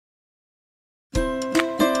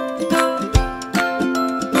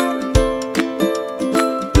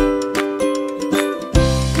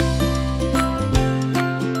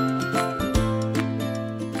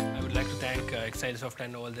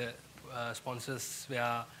sponsors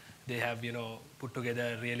where they have, put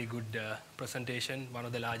together a really good presentation, one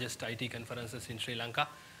of the largest IT conferences in Sri Lanka.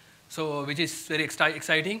 So, which is very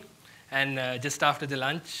exciting. And just after the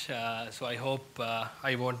lunch, so I hope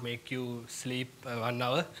I won't make you sleep 1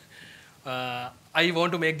 hour. I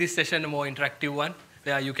want to make this session a more interactive one,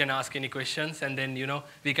 where you can ask any questions, and then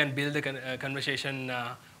we can build the conversation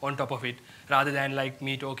on top of it, rather than like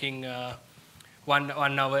me talking 1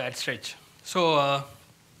 hour at stretch. So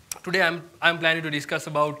today I'm planning to discuss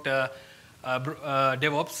about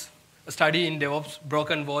DevOps, a study in DevOps,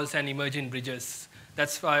 broken walls and emerging bridges.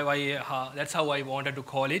 That's how I wanted to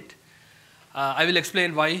call it. I will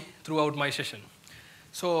explain why throughout my session.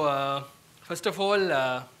 So first of all,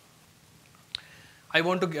 I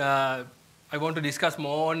want to discuss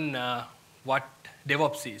more on what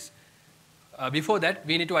DevOps is. Before that,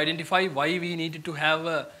 we need to identify why we needed to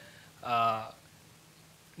have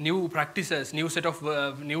new practices, new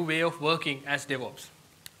way of working as DevOps.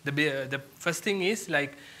 The first thing is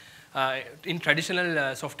like in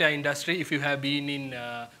traditional software industry, if you have been in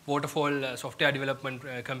waterfall software development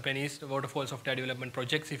companies, waterfall software development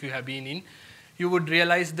projects, if you have been in, you would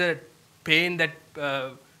realize the pain that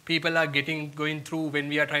people are going through when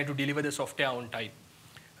we are trying to deliver the software on time.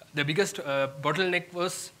 The biggest bottleneck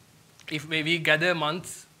was if we gather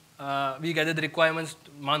months, we gather the requirements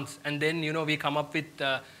months, and then we come up with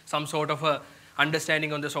some sort of a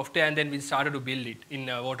understanding on the software, and then we started to build it in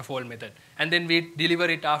a waterfall method, and then we deliver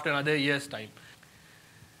it after another year's time.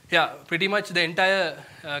 Yeah, pretty much the entire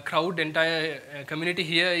crowd, entire community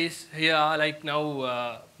here are like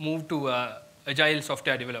now moved to agile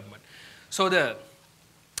software development. So the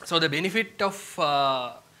benefit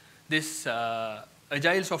of this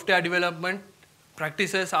agile software development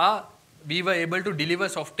practices are we were able to deliver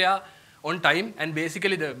software on time, and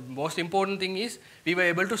basically the most important thing is we were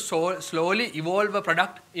able to slowly evolve a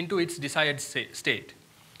product into its desired state.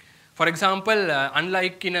 For example,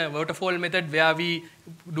 unlike in a waterfall method where we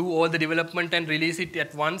do all the development and release it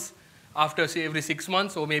at once after say every 6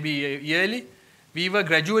 months or maybe yearly, we were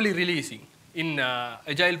gradually releasing. In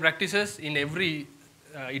agile practices, in every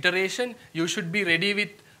iteration, you should be ready with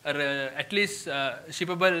at least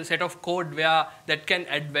shippable set of code that can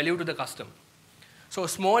add value to the customer. So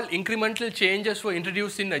small incremental changes were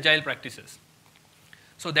introduced in agile practices.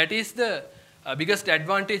 So that is the biggest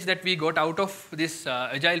advantage that we got out of this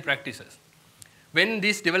agile practices. When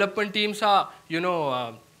these development teams are,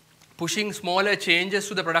 pushing smaller changes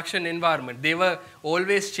to the production environment, they were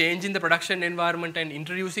always changing the production environment and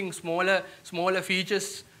introducing smaller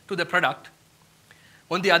features to the product.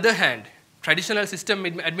 On the other hand, traditional system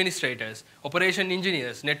administrators, operation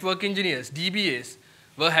engineers, network engineers, DBAs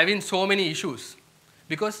were having so many issues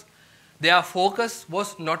because their focus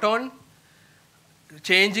was not on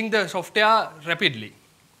changing the software rapidly.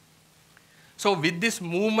 So with this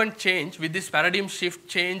movement change, with this paradigm shift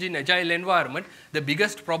change in agile environment, the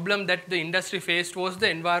biggest problem that the industry faced was the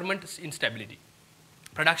environment instability.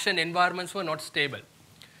 Production environments were not stable.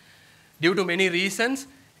 Due to many reasons,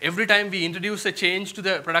 every time we introduce a change to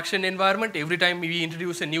the production environment, every time we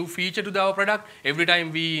introduce a new feature to our product, every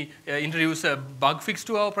time we introduce a bug fix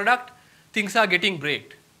to our product, things are getting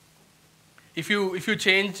breaked. If you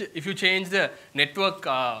change the network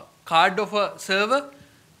card of a server,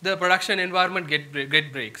 the production environment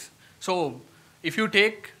get breaks. So if you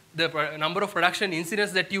take the number of production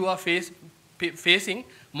incidents that you are facing,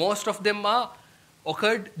 most of them are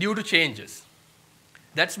occurred due to changes.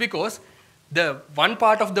 That's because the one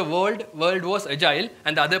part of the world was agile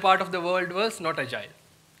and the other part of the world was not agile.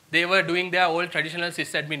 They were doing their old traditional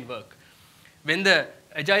sysadmin work. When the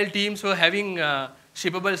agile teams were having a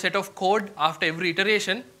shippable set of code after every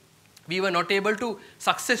iteration, we were not able to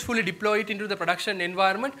successfully deploy it into the production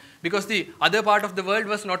environment because the other part of the world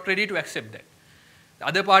was not ready to accept that. The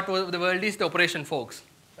other part of the world is the operation folks,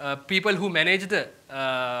 people who manage the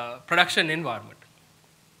production environment.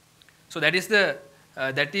 So that is the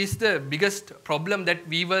biggest problem that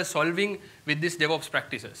we were solving with these DevOps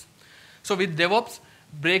practices. So with DevOps,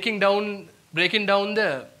 breaking down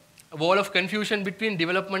the wall of confusion between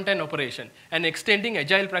development and operation and extending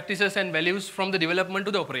agile practices and values from the development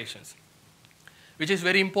to the operations, which is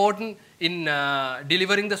very important in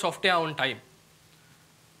delivering the software on time.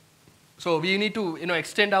 So we need to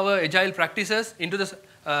extend our agile practices into the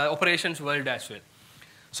operations world as well.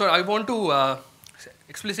 So I want to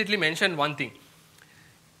explicitly mention one thing.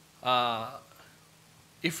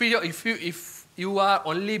 If you are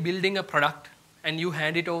only building a product and you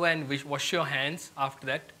hand it over and wash your hands after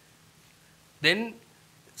that, then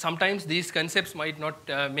sometimes these concepts might not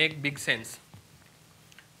make big sense.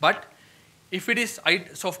 But if it is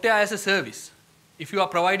software as a service, if you are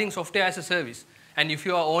providing software as a service, and if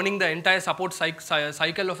you are owning the entire support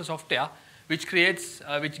cycle of a software, which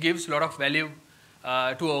gives a lot of value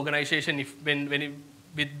to organization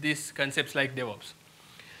with these concepts like DevOps.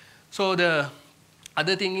 So the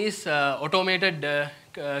other thing is automated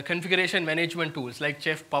configuration management tools like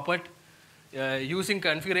Chef, Puppet. Using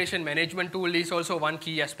configuration management tool is also one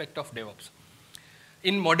key aspect of DevOps.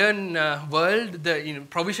 In modern world, the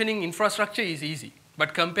provisioning infrastructure is easy,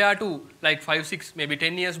 but compared to like 5, 6, maybe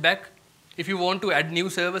 10 years back, if you want to add new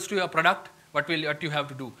servers to your product, what you have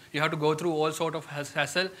to do? You have to go through all sort of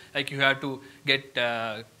hassle, like you have to get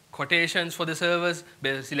quotations for the servers,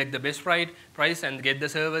 select the best price and get the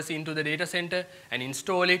servers into the data center and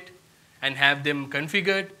install it and have them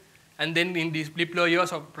configured, and then deploy your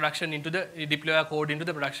production deploy a code into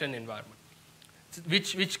the production environment,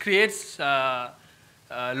 which creates a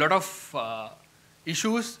lot of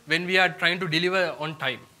issues when we are trying to deliver on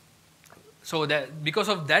time. So because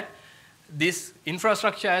of that, this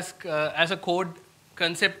infrastructure as a code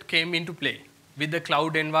concept came into play with the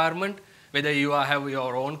cloud environment, whether you have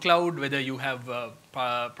your own cloud, whether you have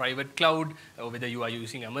private cloud, or whether you are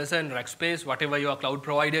using Amazon, Rackspace, whatever your cloud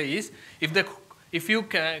provider is. If you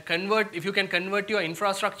can convert your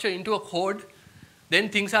infrastructure into a code, then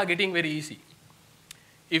things are getting very easy.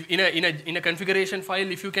 If in a configuration file,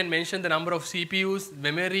 if you can mention the number of CPUs,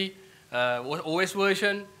 memory, OS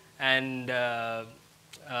version, and the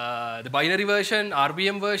binary version,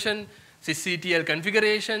 RVM version, sysctl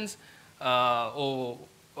configurations, or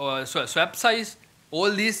swap size,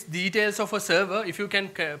 all these details of a server, if you can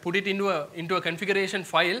put it into a configuration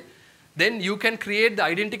file, then you can create the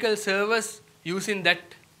identical servers using that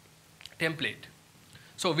template.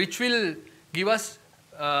 So which will give us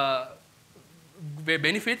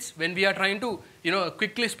benefits when we are trying to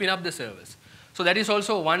quickly spin up the servers. So that is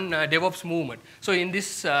also one DevOps movement. So in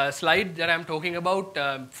this slide that I'm talking about,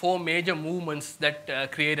 4 major movements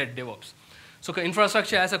that created DevOps. So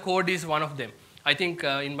infrastructure as a code is one of them. I think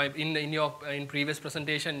in previous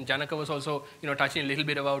presentation, Janaka was also touching a little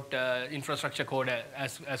bit about infrastructure code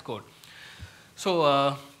as code.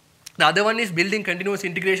 So the other one is building continuous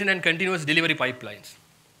integration and continuous delivery pipelines.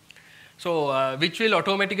 So which will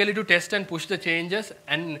automatically to test and push the changes,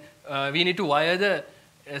 and we need to wire the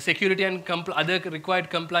security and other required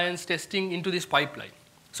compliance testing into this pipeline.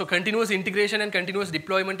 So continuous integration and continuous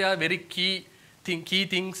deployment are very key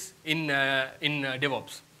things in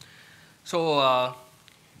DevOps. So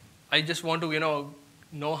I just want to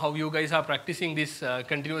know how you guys are practicing this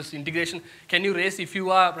continuous integration. Can you raise if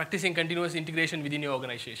you are practicing continuous integration within your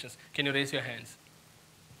organizations? Can you raise your hands?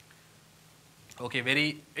 Okay,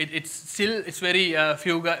 it's very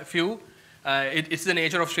few. It's the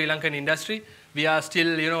nature of Sri Lankan industry. We are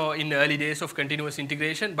still in the early days of continuous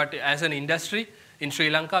integration, but as an industry in Sri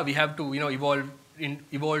Lanka, we have to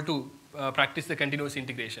evolve to practice the continuous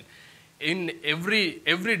integration. In every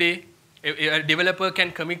day, a developer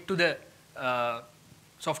can commit to the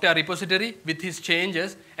software repository with his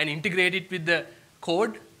changes and integrate it with the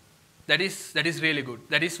code. That is really good.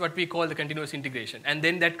 That is what we call the continuous integration. And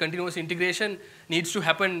then that continuous integration needs to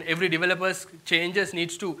happen. Every developer's changes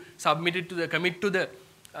needs to submit it to the commit to the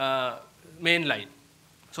main line.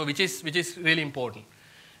 So which is really important.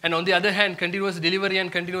 And on the other hand, continuous delivery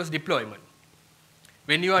and continuous deployment.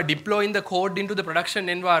 When you are deploying the code into the production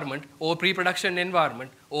environment or pre-production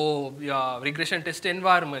environment or your regression test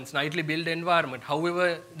environments, nightly build environment,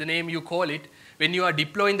 however the name you call it, when you are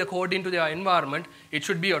deploying the code into the environment, it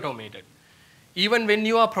should be automated. Even when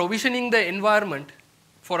you are provisioning the environment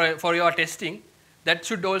for your testing, that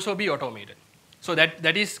should also be automated. So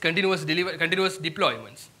that is continuous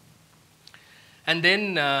deployments. And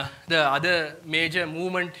then the other major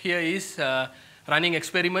movement here is running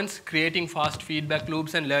experiments, creating fast feedback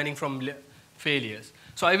loops, and learning from failures.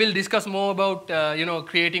 So I will discuss more about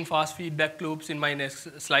creating fast feedback loops in my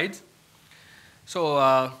next slides.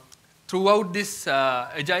 So throughout this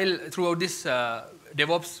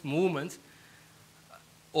DevOps movements,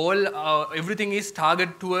 everything is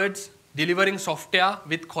targeted towards delivering software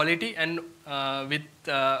with quality and with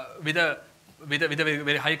a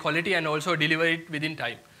very high quality, and also deliver it within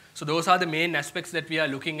time. So those are the main aspects that we are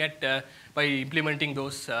looking at by implementing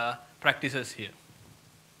those practices here.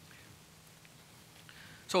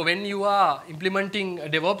 So when you are implementing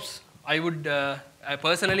DevOps, I would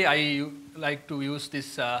personally I like to use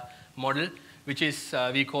this model, which is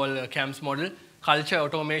we call CAMS model: culture,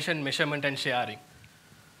 automation, measurement, and sharing.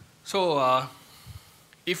 So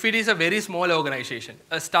if it is a very small organization,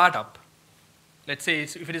 a startup, let's say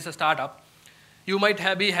if it is a startup, you might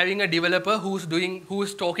be having a developer who's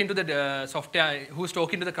talking to the software, who's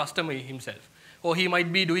talking to the customer himself. or he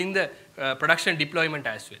might be doing the production deployment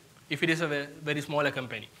as well, if it is a very smaller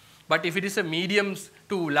company. But if it is a medium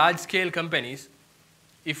to large scale companies,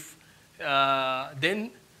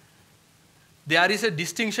 then there is a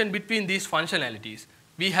distinction between these functionalities.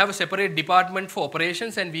 We have a separate department for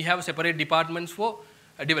operations and we have separate departments for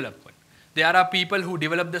development. There are people who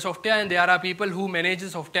develop the software and there are people who manage the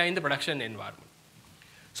software in the production environment.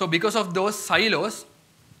 So because of those silos,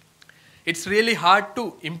 it's really hard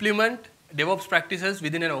to implement DevOps practices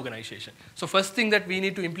within an organization. So first thing that we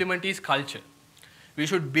need to implement is culture. We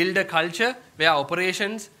should build a culture where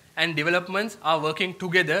operations and developments are working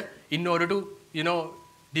together in order to,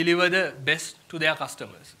 deliver the best to their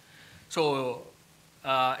customers. So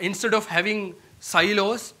instead of having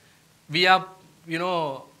silos, we are,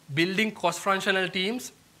 building cross-functional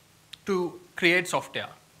teams to create software.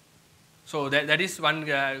 So that is one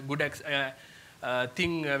good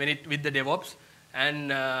thing with the DevOps.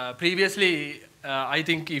 And previously, I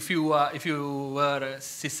think if you were a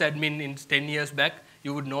sysadmin in 10 years back,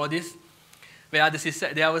 you would know this, where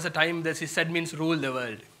there was a time the sysadmins ruled the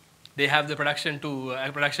world. They have the production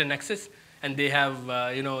access, and they have,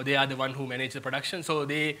 they are the one who manage the production. So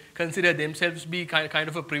they consider themselves be kind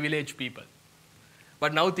of a privileged people.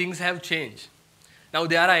 But now things have changed. Now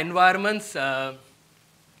there are environments. Where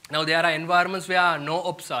no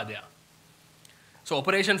ops are there. So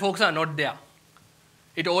operation folks are not there.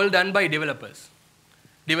 It's all done by developers.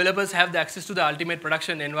 Developers have the access to the ultimate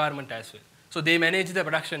production environment as well. So they manage the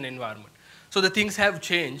production environment. So the things have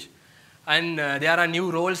changed. And there are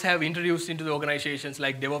new roles have introduced into the organizations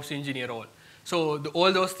like DevOps engineer role. So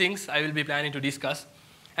all those things I will be planning to discuss.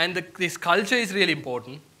 And this culture is really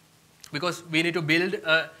important because we need to build,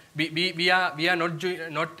 we are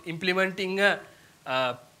not implementing a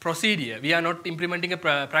procedure. We are not implementing a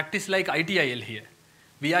practice like ITIL here.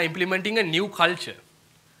 We are implementing a new culture.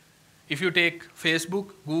 If you take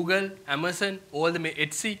Facebook, Google, Amazon, all the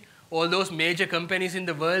Etsy, all those major companies in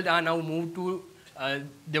the world are now moved to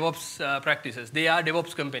DevOps practices. They are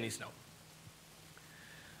DevOps companies now.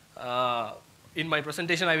 In my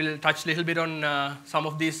presentation, I will touch a little bit on some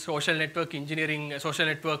of these social network engineering, social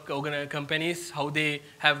network companies, how they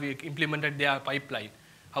have implemented their pipeline,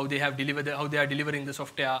 how they have delivered, how they are delivering the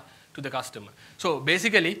software to the customer. So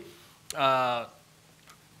basically,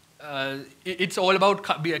 it's all about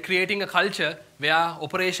creating a culture where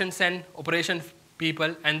operations and operation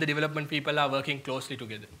people and the development people are working closely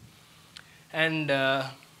together. And the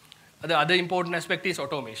other important aspect is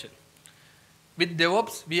automation. With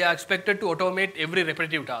DevOps, we are expected to automate every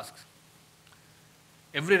repetitive task.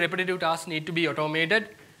 Every repetitive task needs to be automated.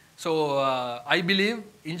 So I believe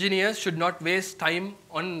engineers should not waste time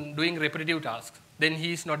on doing repetitive tasks. Then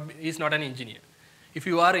he's not an engineer. If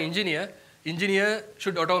you are an engineer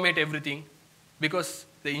should automate everything because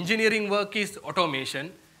the engineering work is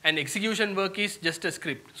automation and execution work is just a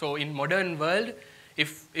script. So in modern world,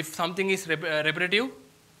 if something is repetitive,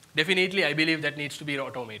 definitely I believe that needs to be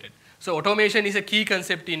automated. So automation is a key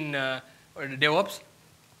concept in DevOps.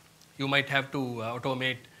 You might have to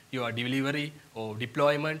automate your delivery or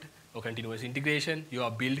deployment or continuous integration, your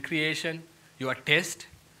build creation, your test,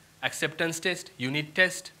 acceptance test, unit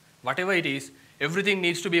test, whatever it is, everything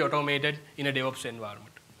needs to be automated in a DevOps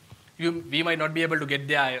environment. We might not be able to get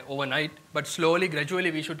there overnight, but slowly, gradually,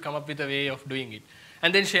 we should come up with a way of doing it.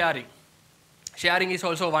 And then sharing. Sharing is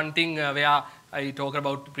also one thing where I talked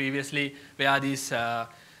about previously, where these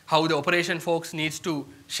how the operation folks needs to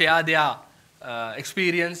share their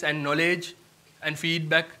experience and knowledge and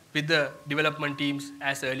feedback with the development teams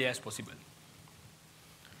as early as possible.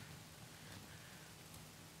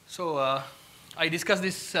 So I discussed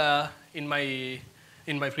this in my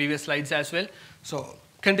previous slides as well. So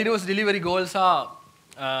continuous delivery goals are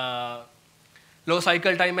low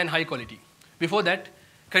cycle time and high quality. Before that,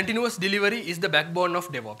 continuous delivery is the backbone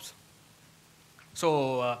of DevOps.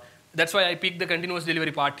 So that's why I picked the continuous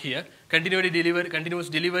delivery part here. Continuous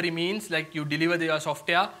delivery means like you deliver your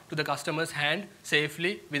software to the customer's hand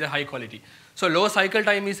safely with a high quality. So low cycle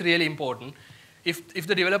time is really important. If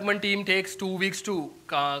the development team takes 2 weeks to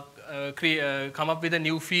come up with a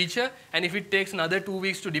new feature, and if it takes another 2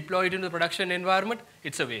 weeks to deploy it in the production environment,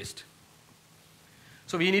 it's a waste.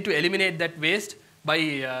 So we need to eliminate that waste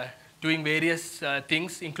by doing various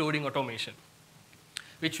things, including automation,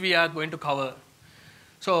 which we are going to cover.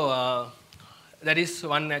 So that is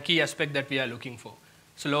one key aspect that we are looking for.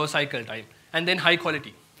 So low cycle time. And then high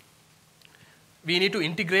quality. We need to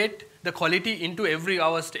integrate the quality into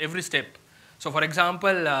every step. So for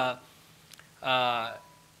example,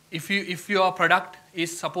 if your product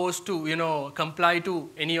is supposed to comply to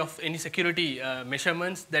any security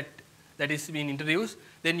measurements that that is being introduced,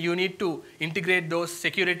 then you need to integrate those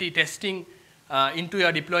security testing into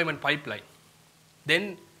your deployment pipeline.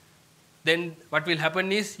 Then what will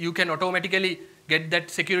happen is you can automatically get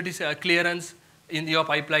that security clearance in your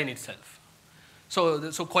pipeline itself.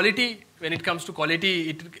 So quality, when it comes to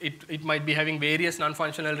quality, it might be having various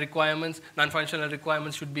non-functional requirements. Non-functional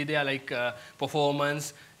requirements should be there, like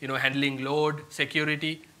performance, handling load,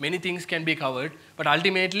 security. Many things can be covered, but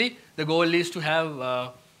ultimately the goal is to have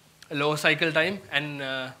a low cycle time and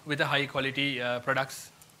with a high quality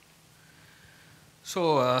products.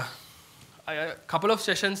 So a couple of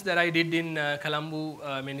sessions that I did in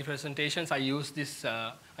Colombo, many presentations, I used this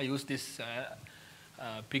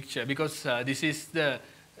picture, because this is the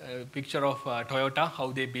picture of Toyota,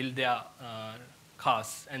 how they build their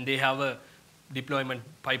cars, and they have a deployment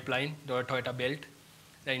pipeline, the Toyota belt.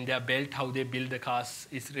 In their belt, how they build the cars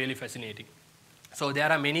is really fascinating. So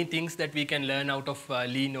there are many things that we can learn out of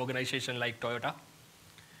lean organization like Toyota.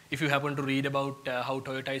 If you happen to read about how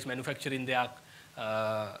Toyota is manufacturing their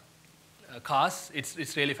cars,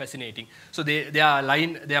 it's really fascinating. So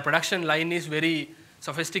their production line is very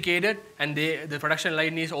sophisticated, and the production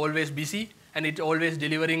line is always busy, and it's always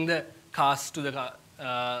delivering the cars to the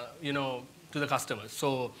to the customers.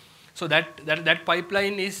 So that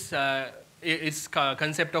pipeline is its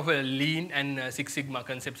concept of a lean and Six Sigma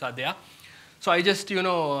concepts are there. So I just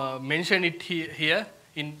mention it here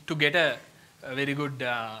to get a very good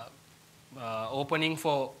opening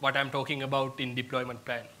for what I'm talking about in deployment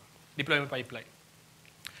pipeline.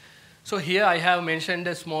 So here I have mentioned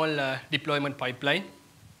a small deployment pipeline,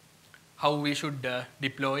 how we should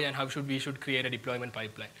deploy and how we should create a deployment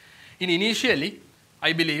pipeline. Initially,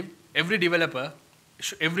 I believe every developer,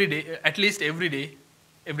 every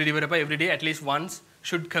developer every day at least once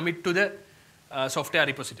should commit to the software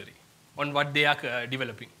repository on what they are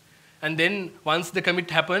developing. And then once the commit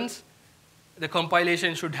happens, the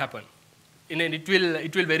compilation should happen. And it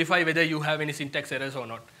will verify whether you have any syntax errors or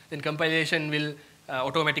not. Then compilation will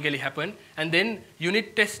automatically happen, and then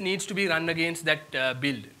unit test needs to be run against that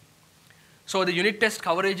build. So the unit test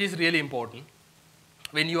coverage is really important.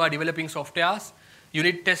 When you are developing softwares,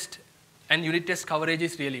 unit test coverage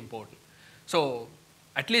is really important. So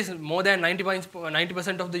at least more than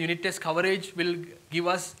 90% of the unit test coverage will give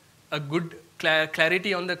us a good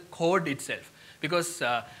clarity on the code itself, because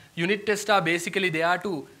unit tests are basically there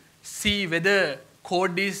to see whether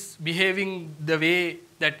code is behaving the way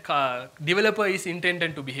that developer is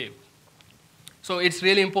intended to behave. So it's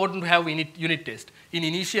really important to have unit test. In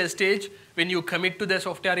initial stage, when you commit to the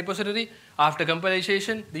software repository, after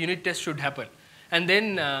compilation, the unit test should happen. And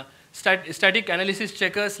then static analysis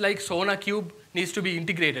checkers like SonarQube needs to be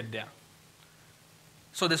integrated there.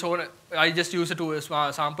 So I just use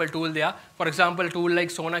a sample tool there. For example, a tool like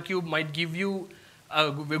SonarQube might give you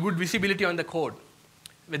a good visibility on the code,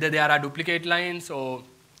 whether there are duplicate lines or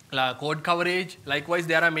code coverage. Likewise,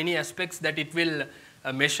 there are many aspects that it will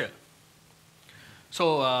measure.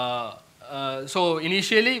 So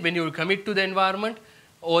initially, when you commit to the environment,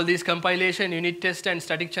 all these compilation, unit test, and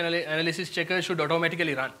static channel analysis checkers should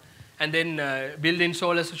automatically run. And then build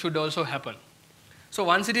installers should also happen. So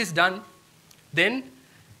once it is done, then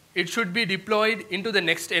it should be deployed into the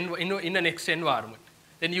next in the next environment.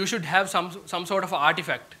 Then you should have some sort of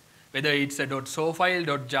artifact, whether it's a .so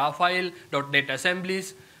file, .jar file, .net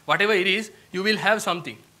assemblies, whatever it is, you will have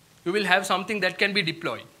something. You will have something that can be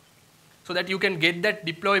deployed, so that you can get that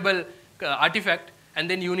deployable artifact, and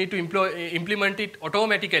then you need to implement it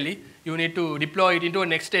automatically. You need to deploy it into a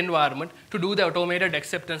next environment to do the automated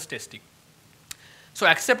acceptance testing. So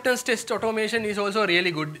acceptance test automation is also a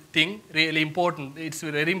really good thing, really important. It's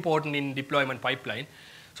very important in deployment pipeline.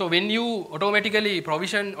 So when you automatically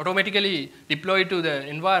deploy to the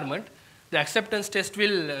environment, the acceptance test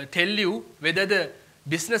will tell you whether the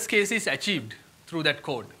business case is achieved through that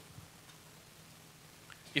code.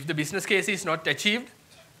 If the business case is not achieved,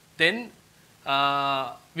 then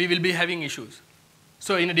we will be having issues.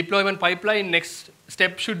 So in a deployment pipeline, next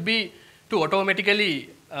step should be to automatically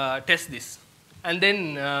test this. And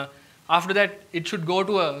then after that, it should go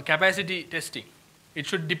to a capacity testing. It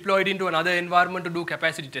should deploy it into another environment to do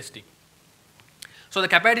capacity testing. So the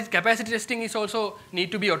capacity testing is also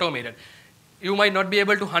need to be automated. You might not be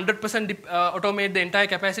able to 100% automate the entire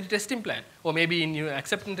capacity testing plan, or maybe in your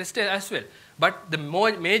acceptance test as well. But the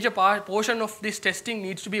major portion of this testing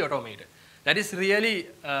needs to be automated. That is really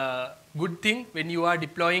a good thing when you are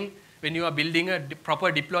building a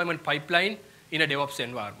proper deployment pipeline in a DevOps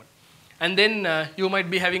environment. And then you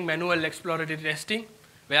might be having manual exploratory testing,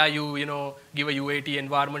 where you give a UAT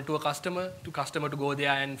environment to a customer to go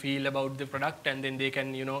there and feel about the product, and then they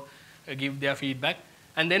can give their feedback.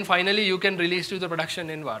 And then finally, you can release to the production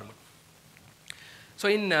environment. So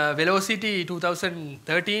in Velocity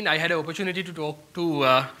 2013, I had an opportunity to talk to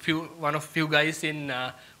one of few guys in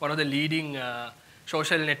one of the leading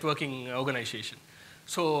social networking organization.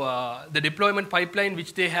 So the deployment pipeline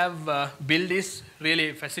which they have built is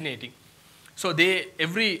really fascinating. So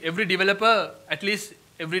every developer, at least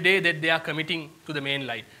every day that they are committing to the main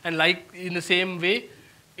line. And like in the same way,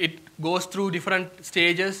 it goes through different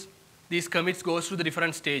stages. These commits goes through the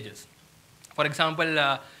different stages. For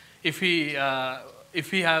example, if we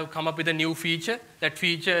have come up with a new feature, that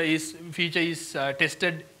feature is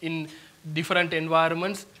tested in different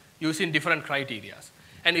environments using different criteria.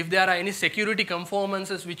 And if there are any security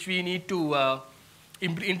conformances which we need to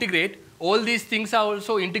integrate, all these things are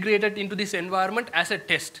also integrated into this environment as a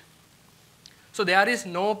test. So there are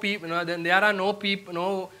no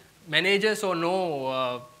managers or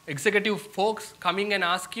no executive folks coming and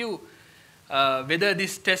ask you whether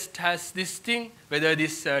this test has this thing, whether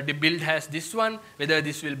this the build has this one, whether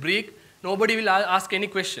this will break. Nobody will ask any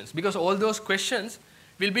questions because all those questions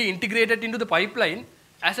will be integrated into the pipeline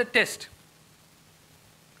as a test.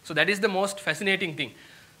 So that is the most fascinating thing.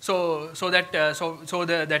 So that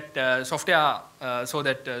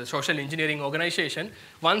social engineering organization,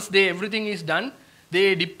 once everything is done,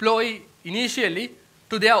 they deploy initially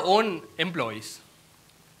to their own employees.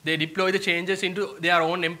 They deploy the changes into their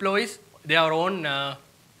own employees, their own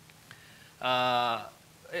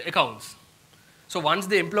accounts. So once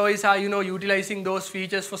the employees are utilizing those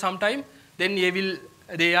features for some time, then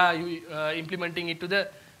they are implementing it to the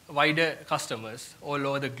wider customers all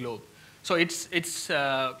over the globe. So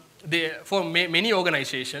for many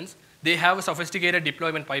organizations, they have a sophisticated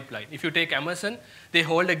deployment pipeline. If you take Amazon, they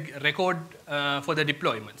hold a record for the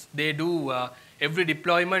deployments. They do every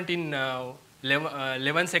deployment in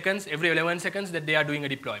 11 seconds, every 11 seconds that they are doing a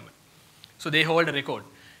deployment. So they hold a record.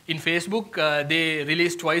 In Facebook, they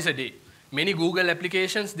release twice a day. Many Google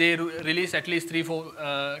applications, they release at least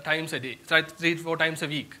 3-4 times a day, 3-4 times a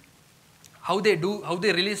week. How they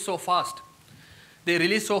release so fast? They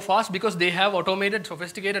release so fast because they have automated,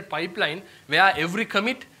 sophisticated pipeline where every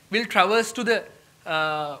commit will traverse to the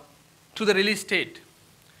release state.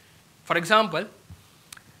 For example,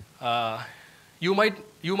 you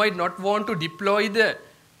might not want to deploy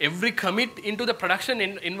every commit into the production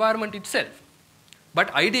environment itself.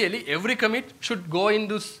 But ideally, every commit should go in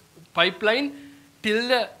this pipeline till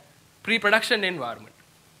the pre-production environment.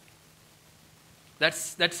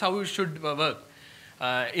 That's how it should work.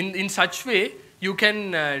 In such way, you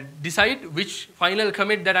can decide which final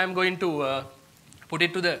commit that I'm going to put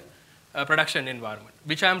it to the production environment.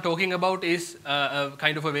 Which I'm talking about is a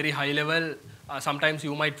kind of a very high level. Sometimes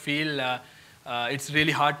you might feel it's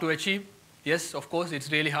really hard to achieve. Yes, of course,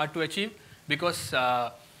 it's really hard to achieve because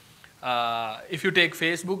if you take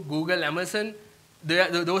Facebook, Google, Amazon,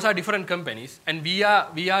 those are different companies, and we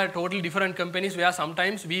are totally different companies where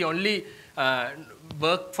sometimes we only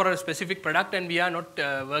work for a specific product and we are not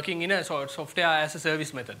working in a software as a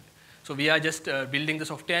service method. So we are just building the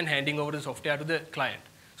software and handing over the software to the client.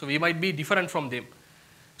 So we might be different from them.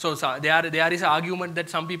 So there is an argument that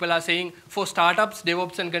some people are saying for startups,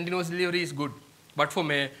 DevOps and continuous delivery is good. But for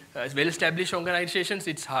well-established organizations,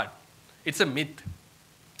 it's hard. It's a myth.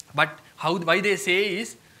 But why they say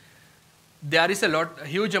is there is a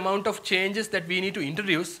huge amount of changes that we need to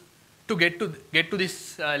introduce to get to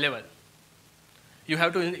this level. You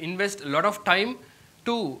have to invest a lot of time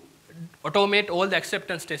to automate all the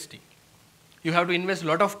acceptance testing. You have to invest a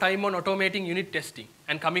lot of time on automating unit testing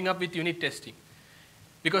and coming up with unit testing.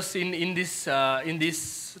 Because in this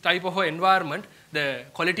type of environment, the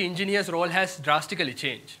quality engineer's role has drastically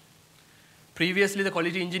changed. Previously, the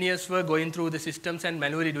quality engineers were going through the systems and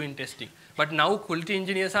manually doing testing. But now, quality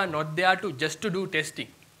engineers are not there just to do testing.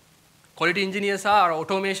 Quality engineers are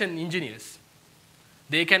automation engineers.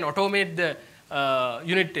 They can automate the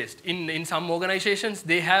unit test. In some organizations,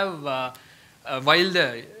 they have while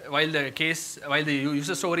the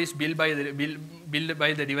user story is built by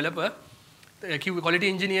the developer, the quality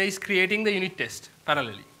engineer is creating the unit test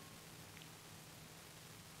parallelly.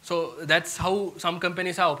 So that's how some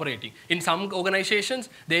companies are operating. In some organizations,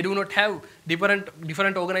 they do not have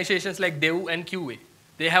different organizations like Dev and QA.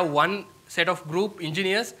 They have one set of group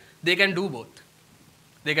engineers. They can do both.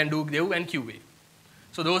 They can do Dev and QA.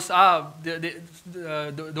 So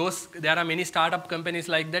there are many startup companies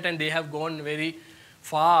like that, and they have gone very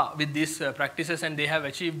far with these practices, and they have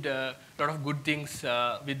achieved a lot of good things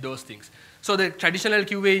with those things. So the traditional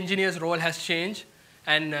QA engineer's role has changed,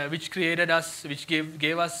 and which gave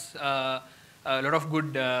us a lot of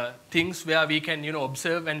good things where we can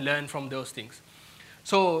observe and learn from those things.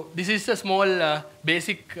 So this is a small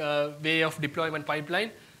basic way of deployment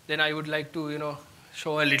pipeline. Then I would like to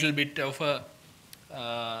show a little bit of a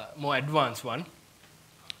more advanced one.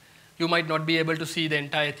 You might not be able to see the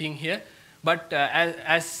entire thing here, but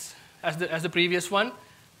as the previous one,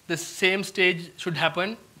 the same stage should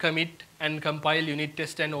happen: commit and compile, unit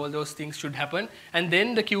test, and all those things should happen. And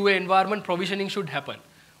then the QA environment provisioning should happen,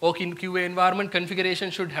 or in QA environment configuration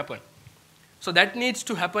should happen. So that needs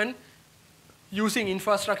to happen using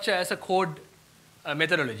infrastructure as a code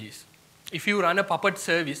methodologies. If you run a Puppet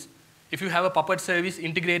service, if you have a Puppet service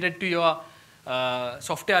integrated to your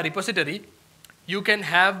software repository, you can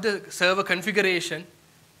have the server configuration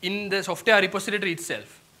in the software repository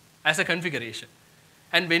itself as a configuration.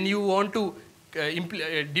 And when you want to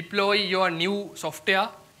deploy your new software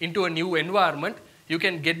into a new environment, you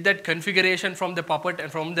can get that configuration from the Puppet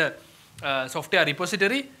and from the software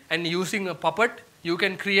repository, and using a Puppet, you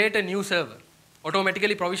can create a new server,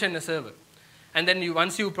 automatically provision a server. And then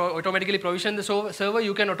once you automatically provision the server,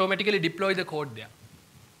 you can automatically deploy the code there.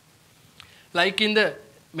 Like in the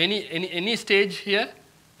any stage here,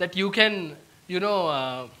 that you can you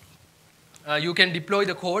can deploy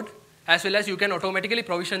the code, as well as you can automatically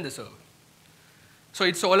provision the server. So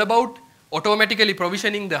it's all about automatically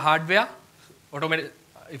provisioning the hardware,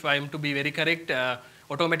 if I am to be very correct,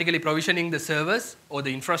 automatically provisioning the servers or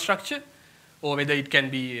the infrastructure, or whether it can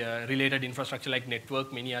be related infrastructure like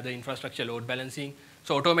network, many other infrastructure, load balancing.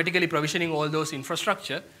 So automatically provisioning all those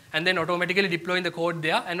infrastructure, and then automatically deploying the code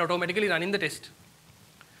there and automatically running the test.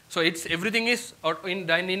 So everything is done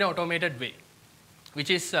in an automated way, which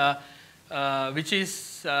will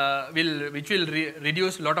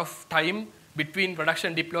reduce a lot of time between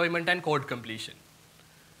production deployment and code completion.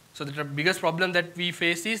 So the biggest problem that we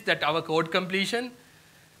face is that our code completion,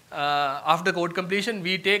 after code completion,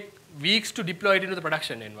 we take weeks to deploy it into the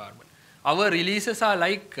production environment. Our releases are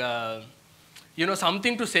like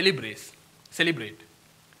something to celebrate.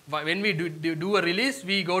 When we do a release,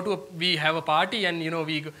 we have a party, and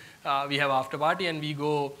we have after party, and we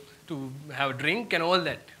go to have a drink and all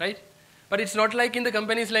that, right? But it's not like in the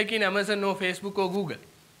companies like in Amazon or Facebook or Google.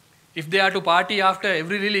 If they are to party after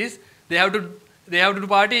every release, they have to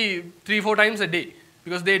party 3-4 times a day,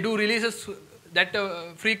 because they do releases that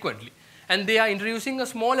frequently, and they are introducing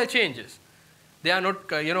smaller changes. They are not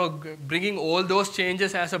bringing all those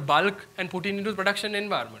changes as a bulk and putting into the production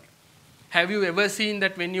environment. Have you ever seen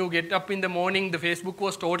that when you get up in the morning, the Facebook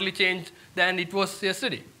was totally changed than it was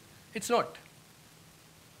yesterday? It's not,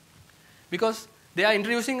 because they are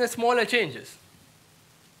introducing smaller changes.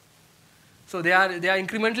 So they are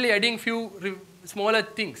incrementally adding few smaller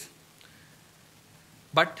things.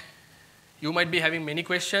 But you might be having many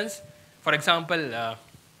questions. For example,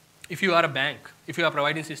 if you are a bank, if you are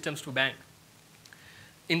providing systems to bank,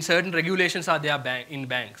 in certain regulations are there in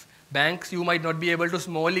banks. Banks, you might not be able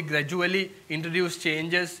to gradually introduce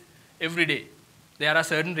changes every day. There are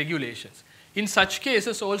certain regulations. In such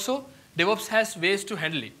cases also, DevOps has ways to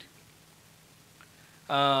handle it.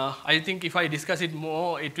 I think if I discuss it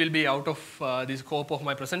more, it will be out of the scope of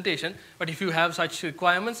my presentation. But if you have such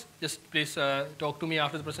requirements, just please talk to me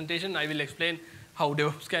after the presentation. I will explain how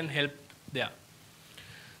DevOps can help there.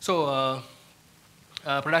 So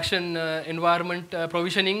production environment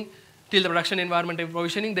provisioning, till the production environment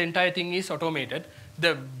provisioning, the entire thing is automated.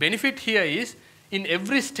 The benefit here is, in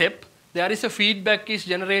every step, there is a feedback is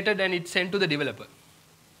generated and it's sent to the developer.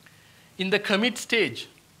 In the commit stage,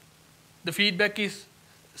 the feedback is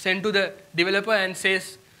sent to the developer and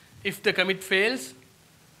says, if the commit fails,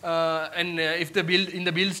 and if the build, in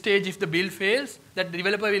the build stage, if the build fails, that the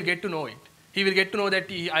developer will get to know it. He will get to know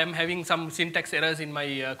that I am having some syntax errors in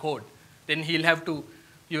my code. Then he'll have to,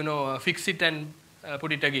 fix it and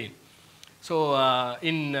put it again. So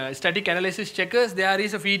in static analysis checkers, there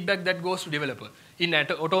is a feedback that goes to developer. In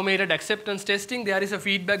automated acceptance testing, there is a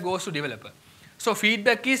feedback goes to developer. So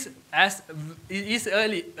feedback is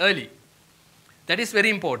early. That is very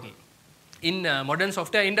important. In modern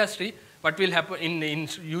software industry, what will happen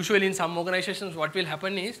usually in some organizations, what will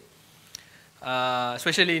happen is,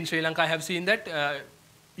 especially in Sri Lanka, I have seen that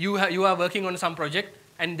you are working on some project,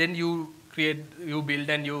 and then you build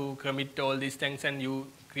and you commit all these things, and you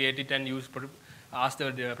create it, and you ask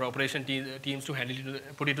the operation teams to handle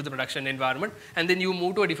it, put it to the production environment, and then you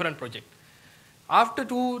move to a different project. After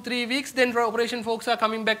 2-3 weeks, then operation folks are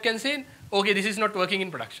coming back and saying, okay, this is not working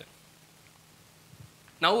in production.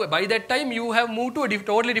 Now, by that time, you have moved to a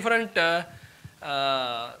totally different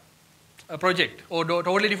project or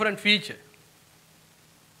totally different feature.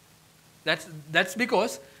 That's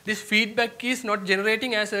because this feedback is not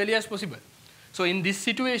generating as early as possible. So in this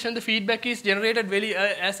situation, the feedback is generated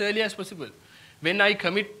as early as possible. when I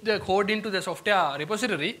commit the code into the software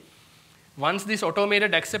repository, once these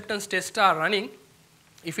automated acceptance tests are running,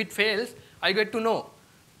 if it fails, I get to know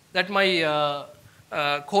that my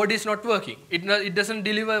code is not working. It doesn't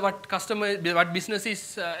deliver what business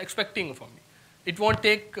is expecting from me. It won't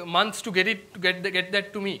take months to get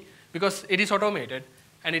that to me because it is automated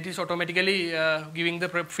and it is automatically giving the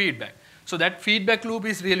feedback. So that feedback loop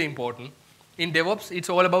is really important. In DevOps, it's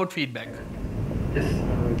all about feedback. Yes,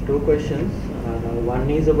 two questions. One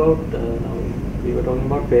is about, we were talking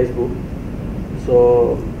about Facebook.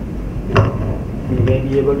 So we may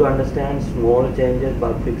be able to understand small changes,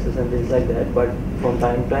 bug fixes and things like that, but from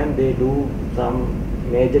time to time they do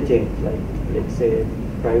some major change, like let's say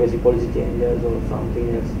privacy policy changes or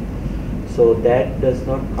something else. So that does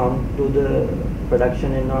not come to the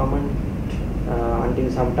production environment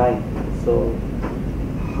until some time. So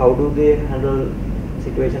how do they handle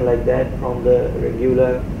situation like that from the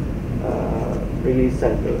regular release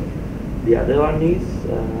cycle? The other one is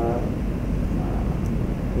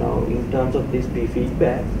now in terms of this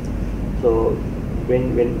feedback. So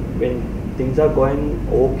when things are going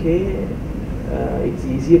okay, it's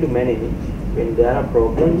easier to manage. When there are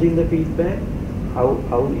problems in the feedback, how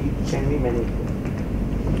it can be managed?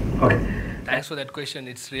 Okay. Thanks for that question.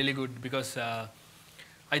 It's really good because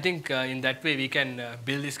I think in that way we can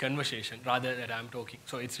build this conversation rather than I'm talking.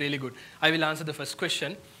 So it's really good. I will answer the first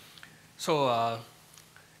question. So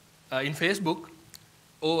in Facebook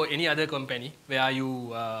or any other company where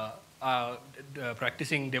you are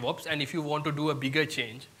practicing DevOps, and if you want to do a bigger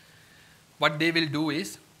change, what they will do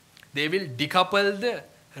is they will decouple the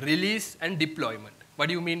release and deployment. What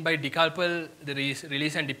do you mean by decouple the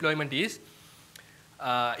release and deployment is,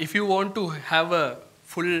 if you want to have a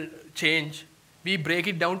full change, we break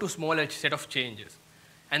it down to smaller set of changes.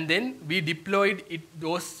 And then we deployed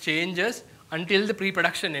those changes until the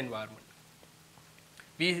pre-production environment.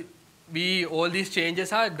 All these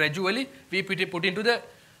changes are gradually, we put into the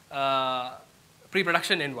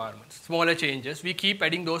pre-production environments, smaller changes. We keep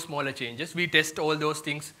adding those smaller changes. We test all those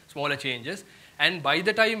things, smaller changes. And by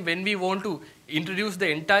the time when we want to introduce the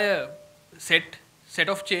entire set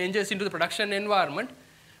of changes into the production environment,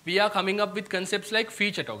 we are coming up with concepts like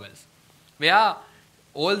feature toggles, where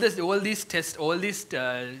all these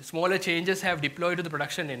smaller changes have deployed to the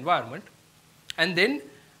production environment. And then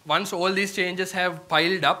once all these changes have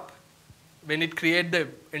piled up, when it creates the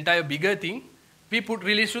entire bigger thing, we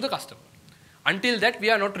release to the customer. Until that, we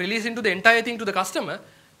are not releasing to the entire thing to the customer,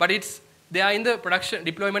 but they are in the production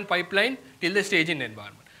deployment pipeline till the staging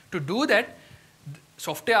environment. To do that,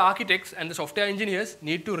 software architects and the software engineers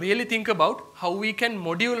need to really think about how we can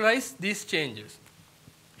modularize these changes.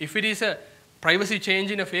 If it is a privacy change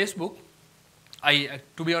in a Facebook,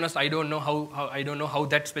 to be honest, I don't know how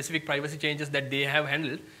that specific privacy changes that they have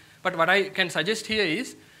handled. But what I can suggest here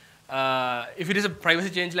is, if it is a privacy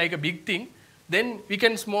change like a big thing, then we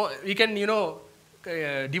can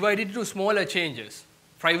divide it into smaller changes.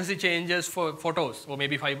 Privacy changes for photos, or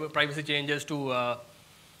maybe privacy changes to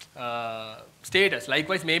status.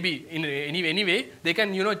 Likewise, maybe in any way, they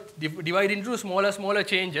can divide into smaller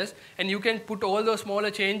changes, and you can put all those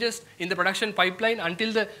smaller changes in the production pipeline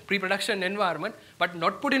until the pre-production environment, but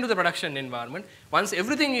not put into the production environment. Once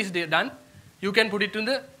everything is done, you can put it in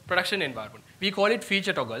the production environment. We call it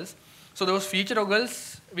feature toggles. So those feature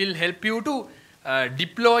toggles will help you to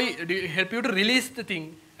help you to release the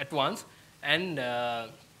thing at once, and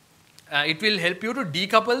it will help you to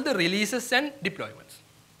decouple the releases and deployments.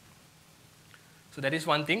 So that is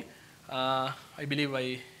one thing. I believe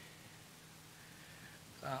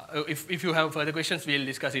if you have further questions, we'll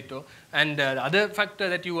discuss it too. And the other factor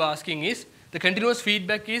that you are asking is the continuous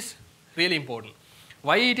feedback is really important.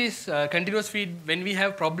 Why it is continuous feedback when we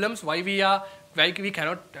have problems? Why we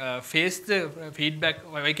cannot face the feedback?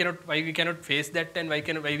 Why we cannot face that, and why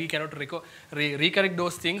we cannot recorrect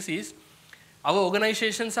those things is our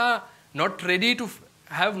organizations are not ready to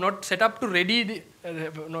not set up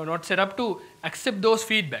to accept those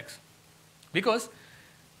feedbacks, because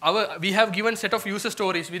we have given set of user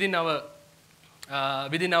stories within our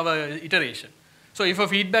iteration. So if a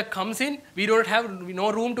feedback comes in, we don't have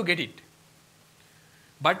no room to get it.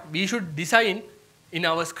 But we should design in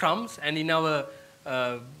our scrums and in our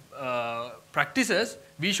practices,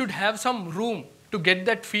 we should have some room to get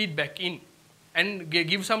that feedback in, and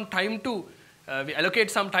give some time to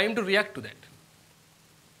allocate some time to react to that.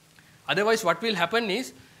 Otherwise, what will happen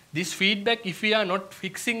is this feedback, if we are not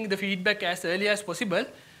fixing the feedback as early as possible,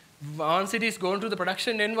 once it is gone to the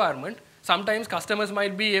production environment, sometimes customers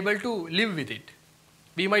might be able to live with it.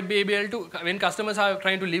 We might be able to, when customers are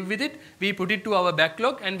trying to live with it, we put it to our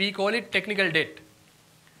backlog and we call it technical debt.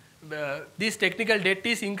 this technical debt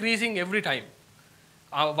is increasing every time.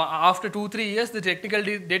 After 2-3 years, the technical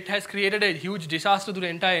debt has created a huge disaster to the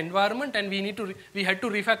entire environment, and we will have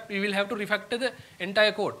to refactor the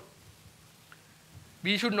entire code.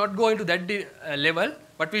 We should not go into that level.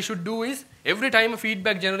 What we should do is, every time a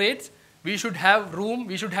feedback generates, we should have room,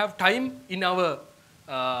 we should have time in our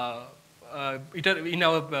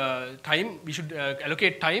time. We should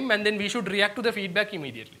allocate time, and then we should react to the feedback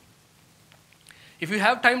immediately. If you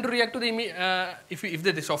have time to react to if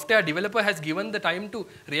the software developer has given the time to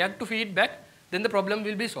react to feedback, then the problem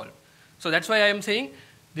will be solved. So that's why I am saying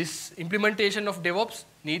this implementation of DevOps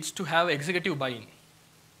needs to have executive buy-in.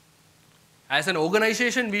 As an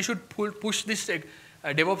organization, we should push this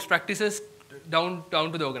DevOps practices down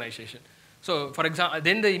to the organization. So for example,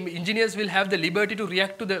 then the engineers will have the liberty to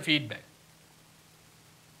react to the feedback.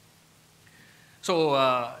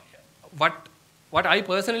 So what I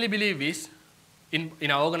personally believe is,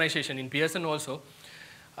 in our organization, in Pearson also,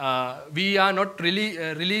 we are not really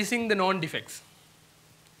releasing the known defects.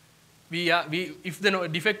 If the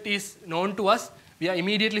defect is known to us, we are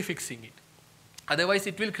immediately fixing it. Otherwise,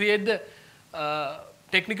 it will create the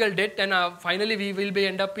technical debt, and finally we will be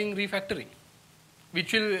end up in refactoring,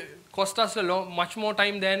 which will cost us much more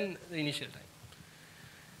time than the initial time.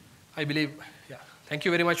 I believe, yeah. Thank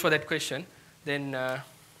you very much for that question. Then I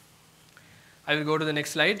will go to the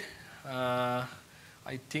next slide.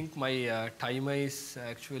 I think my timer is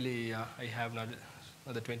actually, I have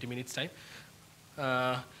another 20 minutes time.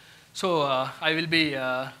 So I will be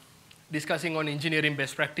discussing on engineering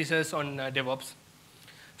best practices on DevOps.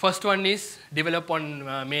 First one is develop on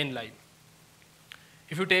mainline.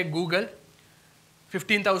 If you take Google,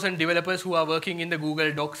 15,000 developers who are working in the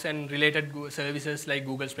Google Docs and related services like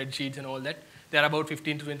Google Spreadsheets and all that. There are about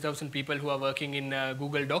 15,000 to 20,000 people who are working in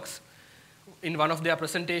Google Docs. In one of their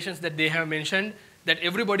presentations that they have mentioned that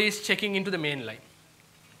everybody is checking into the main line.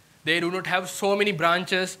 They do not have so many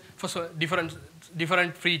branches for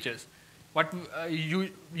different features.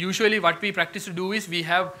 Usually what we practice to do is we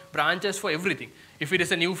have branches for everything. If it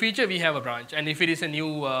is a new feature, we have a branch. And if it is a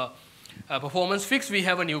new performance fix, we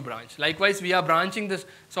have a new branch. Likewise, we are branching this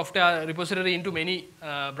software repository into many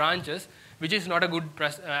branches, which is not a good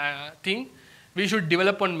thing. We should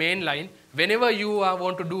develop on main line. Whenever you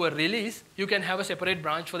want to do a release, you can have a separate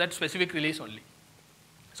branch for that specific release only.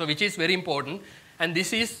 So which is very important. And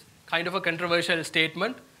this is kind of a controversial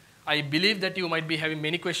statement. I believe that you might be having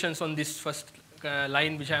many questions on this first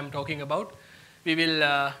line which I am talking about. We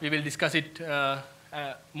will discuss it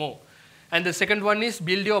more. And the second one is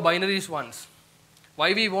build your binaries once.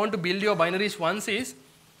 Why we want to build your binaries once is,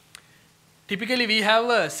 typically we have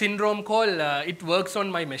a syndrome called it works on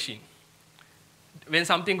my machine. When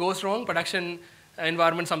something goes wrong, production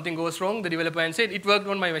environment, something goes wrong, the developer said, it worked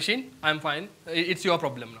on my machine, I'm fine, it's your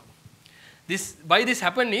problem now. Why this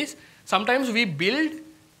happen is, sometimes we build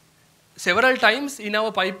several times in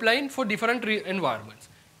our pipeline for different environments.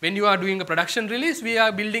 When you are doing a production release, we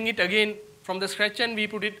are building it again from the scratch and we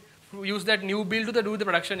use that new build to do the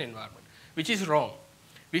production environment, which is wrong.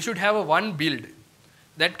 We should have a one build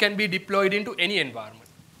that can be deployed into any environment.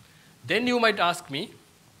 Then you might ask me,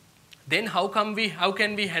 then how can we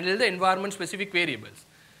handle the environment specific variables?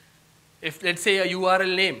 If let's say a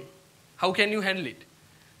URL name, how can you handle it?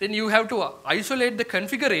 Then you have to isolate the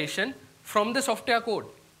configuration from the software code.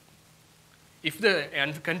 If the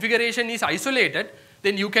configuration is isolated,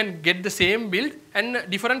 then you can get the same build and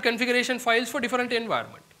different configuration files for different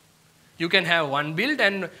environment. You can have one build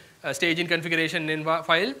and a staging configuration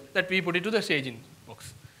file that we put it to the staging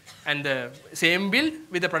box. And the same build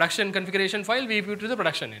with the production configuration file, we put to the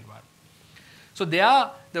production environment. So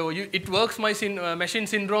it works, my machine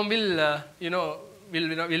syndrome will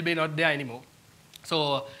be not there anymore.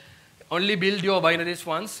 So only build your binaries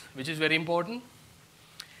once, which is very important.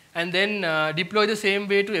 And then deploy the same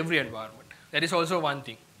way to every environment. That is also one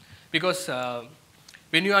thing. Because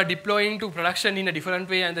when you are deploying to production in a different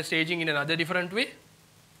way and the staging in another different way,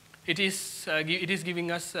 it is giving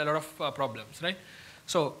us a lot of problems, right?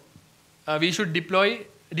 So we should deploy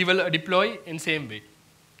in same way.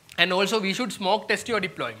 And also we should smoke test your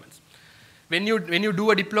deployments. When you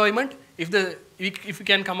do a deployment, if you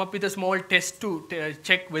can come up with a small test to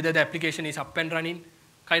check whether the application is up and running,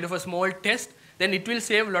 kind of a small test, then it will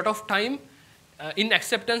save a lot of time in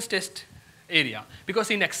acceptance test area.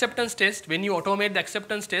 Because in acceptance test, when you automate the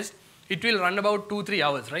acceptance test, it will run about 2-3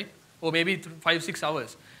 hours, right? Or maybe 5-6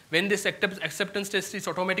 hours. When this acceptance test is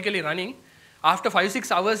automatically running, after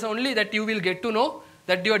 5-6 hours only that you will get to know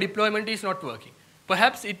that your deployment is not working.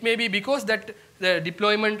 Perhaps it may be because that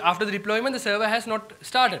after the deployment, the server has not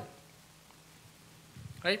started,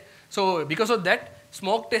 right? So because of that,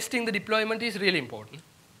 smoke testing the deployment is really important.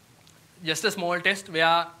 Just a small test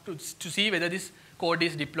where to see whether this code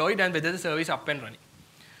is deployed and whether the service is up and running.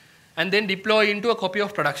 And then deploy into a copy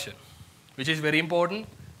of production, which is very important.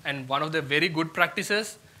 And one of the very good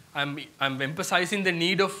practices, I'm emphasizing the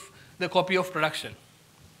need of the copy of production.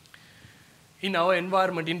 In our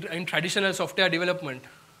environment, in traditional software development,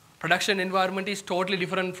 production environment is totally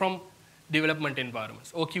different from development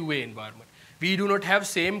environments or QA environment. We do not have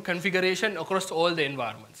same configuration across all the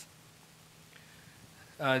environments.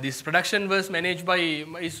 This production was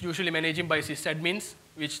is usually managed by sysadmins,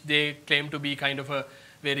 which they claim to be kind of a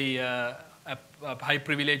very high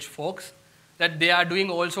privileged folks, that they are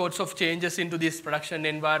doing all sorts of changes into this production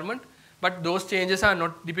environment, but those changes are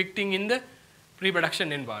not depicting in the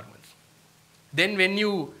pre-production environments. Then when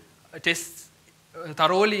you test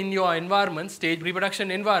thoroughly in your environments, stage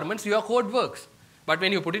pre-production environments, your code works. But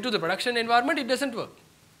when you put it to the production environment, it doesn't work.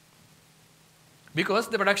 Because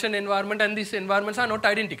the production environment and these environments are not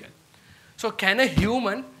identical. So can a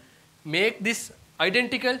human make this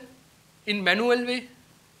identical in manual way?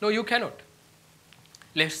 No, you cannot.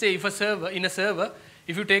 Let's say if in a server,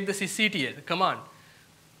 if you take the sysctl command,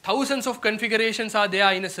 thousands of configurations are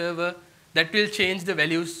there in a server that will change the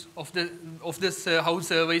values of how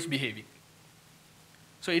server is behaving.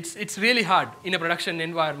 So it's really hard in a production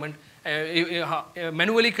environment,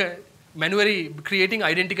 manually creating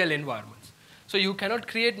identical environments. So you cannot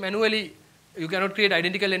create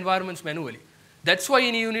identical environments manually. That's why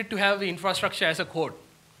you need to have the infrastructure as a code.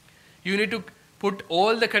 You need to put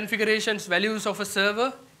all the configurations values of a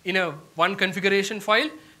server in one configuration file,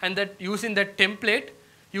 and that using that template,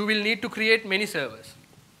 you will need to create many servers.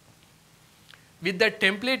 With that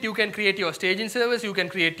template, you can create your staging servers, you can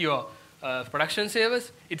create your production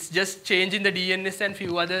servers. It's just changing the DNS and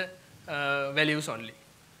few other values only.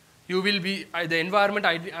 The environment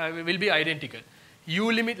will be identical.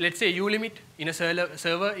 Ulimit, let's say ulimit in a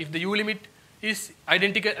server, if the ulimit is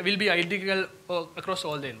identical, will be identical across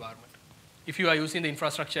all the environment, if you are using the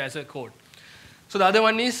infrastructure as a code. So the other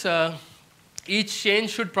one is each change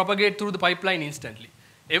should propagate through the pipeline instantly.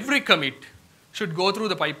 Every commit should go through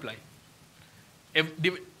the pipeline.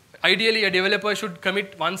 Ideally, a developer should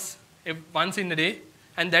commit once in a day,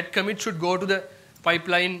 and that commit should go to the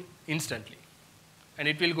pipeline instantly. And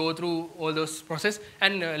it will go through all those processes.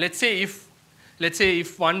 And let's say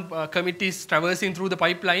if one commit is traversing through the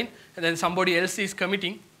pipeline, and then somebody else is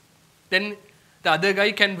committing, then the other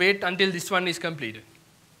guy can wait until this one is completed.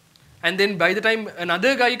 And then by the time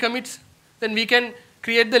another guy commits, then we can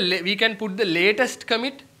put the latest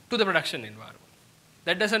commit to the production environment.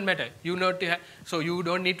 That doesn't matter. So you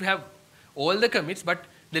don't need to have all the commits, but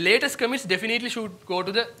the latest commits definitely should go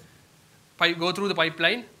through the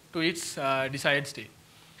pipeline to its desired state.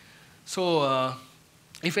 So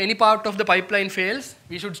if any part of the pipeline fails,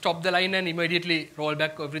 we should stop the line and immediately roll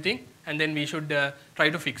back everything, and then we should try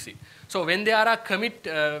to fix it. So when there are commit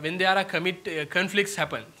conflicts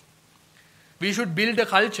happen, we should build a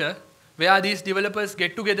culture where these developers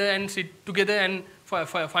get together and sit together and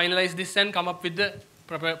finalize this and come up with the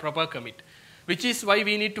proper commit. Which is why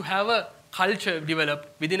we need to have a culture developed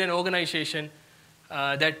within an organization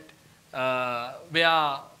where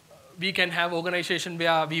we can have organization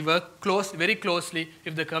where we work very closely.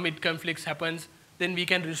 If the commit conflicts happens, then we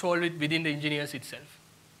can resolve it within the engineers itself.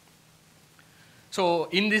 So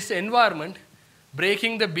in this environment,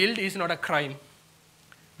 breaking the build is not a crime.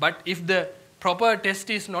 But if the proper test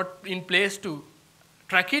is not in place to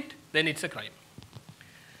track it, then it's a crime.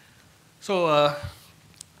 So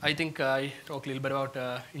I think I talked a little bit about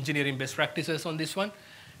engineering best practices on this one.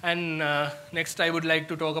 And next I would like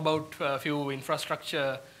to talk about a few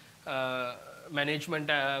infrastructure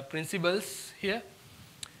management principles here.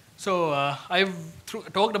 So I've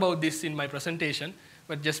talked about this in my presentation,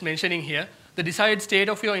 but just mentioning here, the desired state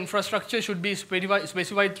of your infrastructure should be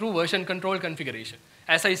specified through version control configuration.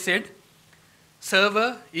 As I said,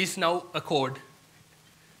 server is now a code.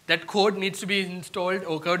 That code needs to be installed,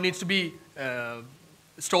 or code needs to be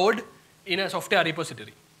stored in a software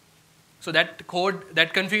repository. So that code,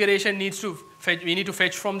 that configuration needs to fetch, we need to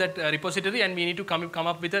fetch from that repository, and we need to come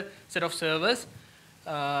up with a set of servers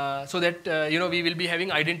so that we will be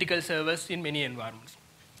having identical servers in many environments.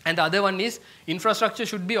 And the other one is infrastructure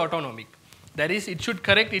should be autonomic. That is, it should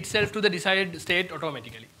correct itself to the desired state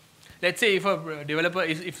automatically. Let's say if a developer,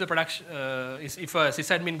 if a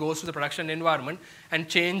sysadmin goes to the production environment and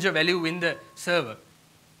change a value in the server,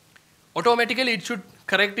 automatically it should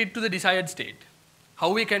correct it to the desired state. How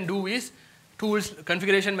we can do is tools,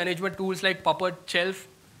 configuration management tools like Puppet, Chef,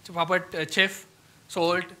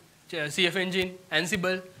 Salt, CF Engine,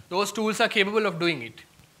 Ansible. Those tools are capable of doing it.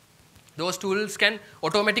 Those tools can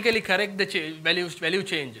automatically correct the value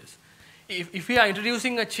changes. If we are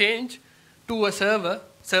introducing a change to a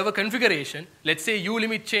server configuration, let's say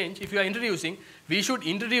ulimit change, if you are introducing, we should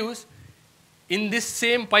introduce in this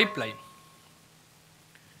same pipeline.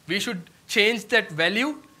 We should change that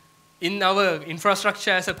value in our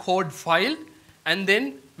infrastructure as a code file, and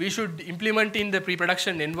then we should implement in the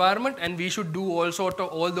pre-production environment, and we should do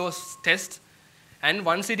all those tests. And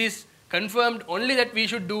once it is confirmed, only that we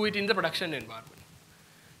should do it in the production environment.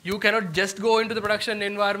 You cannot just go into the production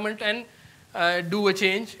environment and do a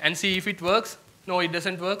change and see if it works. No, it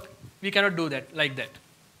doesn't work. We cannot do that like that.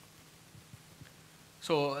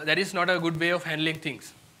 So that is not a good way of handling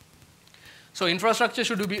things. So infrastructure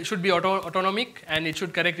should be autonomic, and it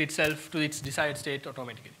should correct itself to its desired state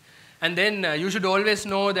automatically. And then you should always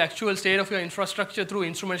know the actual state of your infrastructure through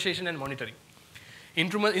instrumentation and monitoring.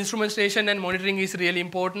 Instrumentation and monitoring is really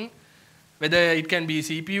important, whether it can be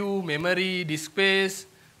CPU, memory, disk space,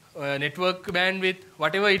 network bandwidth,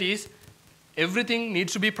 whatever it is, everything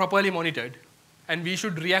needs to be properly monitored, and we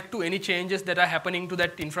should react to any changes that are happening to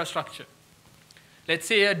that infrastructure. Let's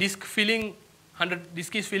say a disk is filling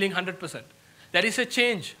 100%. That is a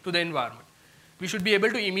change to the environment. We should be able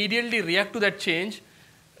to immediately react to that change.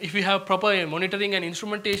 If we have proper monitoring and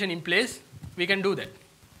instrumentation in place, we can do that.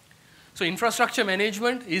 So infrastructure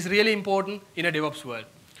management is really important in a DevOps world.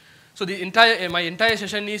 So my entire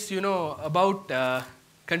session is about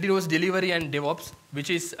continuous delivery and DevOps, which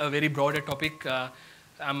is a very broader topic.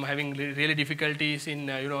 I'm having really difficulties in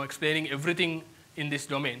explaining everything in this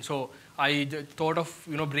domain. So I thought of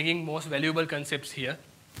bringing most valuable concepts here.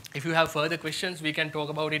 If you have further questions, we can talk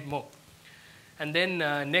about it more. And then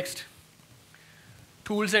next,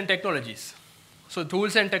 tools and technologies. So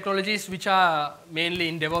tools and technologies which are mainly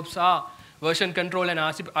in DevOps are version control and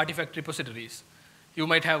artifact repositories. You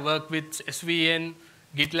might have worked with SVN,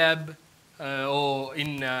 GitLab, or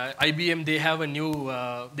in IBM they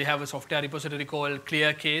have a software repository called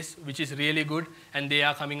ClearCase, which is really good, and they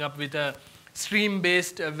are coming up with a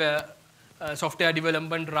stream-based software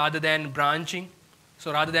development rather than branching.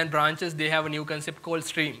 So rather than branches, they have a new concept called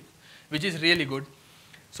stream, which is really good.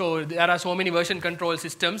 So there are so many version control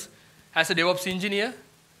systems. As a DevOps engineer,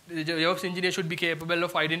 the DevOps engineer should be capable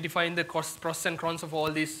of identifying the pros and cons of all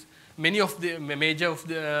these, many of the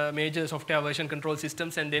major software version control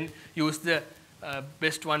systems, and then use the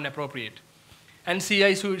best one appropriate. And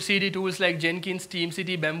CI/CD tools like Jenkins,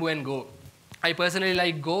 TeamCity, Bamboo, and Go. I personally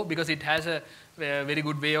like Go because it has a very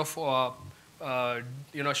good way of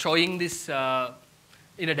showing this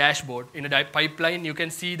in a dashboard. In a pipeline, you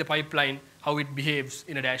can see the pipeline, how it behaves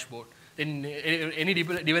in a dashboard. Then any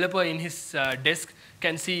developer in his desk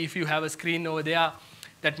can see if you have a screen over there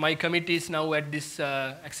that my commit is now at this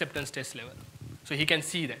acceptance test level. So he can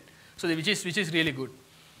see that. So which is really good.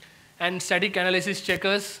 And static analysis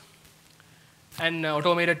checkers and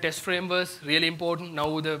automated test frameworks, really important.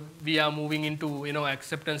 Now we are moving into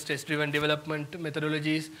acceptance test driven development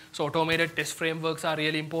methodologies. So automated test frameworks are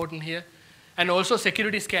really important here. And also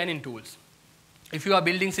security scanning tools. If you are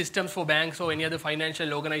building systems for banks or any other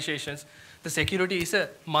financial organizations, the security is a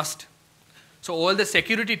must. So all the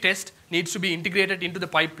security tests needs to be integrated into the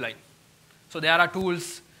pipeline. So there are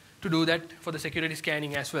tools to do that for the security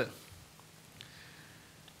scanning as well.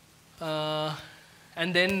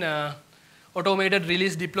 And then automated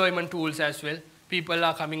release deployment tools as well. People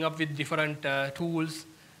are coming up with different tools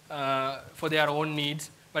for their own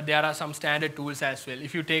needs, but there are some standard tools as well.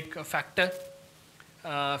 If you take a Factor,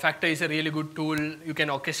 Factor is a really good tool. You can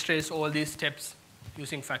orchestrate all these steps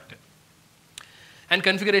using Factor. And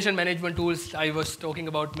configuration management tools, I was talking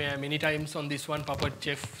about many times on this one, Puppet,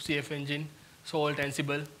 Chef, CF Engine, Salt,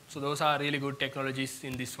 Ansible. So those are really good technologies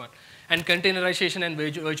in this one. And containerization and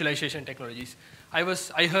virtualization technologies. I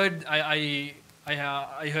heard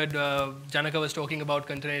Janaka was talking about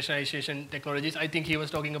containerization technologies. I think he was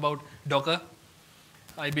talking about Docker,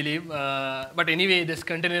 I believe. But anyway, this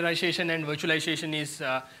containerization and virtualization is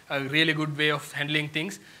a really good way of handling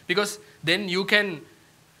things, because then you can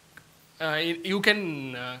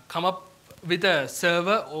come up with a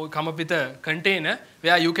server or come up with a container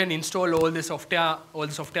where you can install all the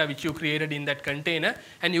software which you created in that container,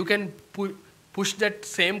 and you can push that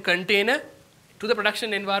same container to the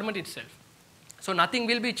production environment itself. So nothing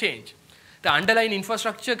will be changed. The underlying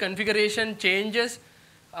infrastructure configuration changes,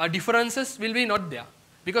 differences will be not there,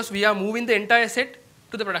 because we are moving the entire set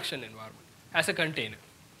to the production environment as a container.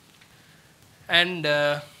 And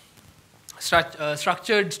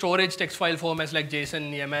structured storage text file formats like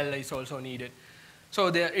JSON, YAML is also needed. So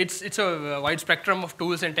it's a wide spectrum of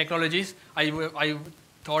tools and technologies. I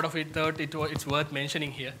thought it's worth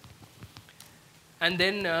mentioning here. And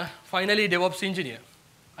then finally, DevOps engineer.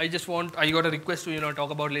 I got a request to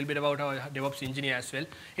talk about a little bit about our DevOps engineer as well.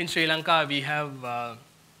 In Sri Lanka, we do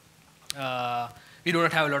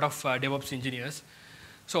not have a lot of DevOps engineers.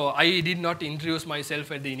 So I did not introduce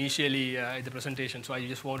myself at the at the presentation. So I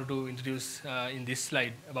just wanted to introduce in this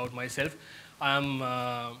slide about myself.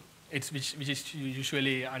 Which is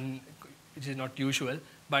usually which is not usual,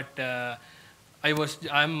 but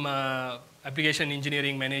I'm application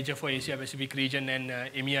engineering manager for Asia Pacific region and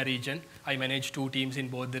EMEA region. I manage 2 teams in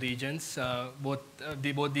both the regions. Both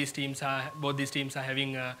these teams are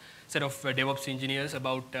having a set of DevOps engineers,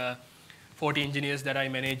 about 40 engineers that I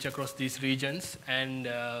manage across these regions. And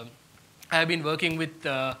I have been working with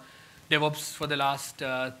DevOps for the last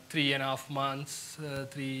 3.5 months,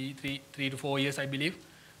 3 to 4 years, I believe.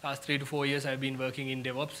 Last 3 to 4 years, I've been working in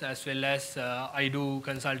DevOps, as well as I do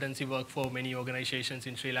consultancy work for many organizations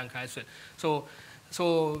in Sri Lanka as well.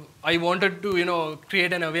 So I wanted to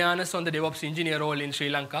create an awareness on the DevOps engineer role in Sri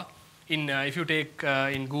Lanka. If you take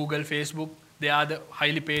in Google, Facebook, they are the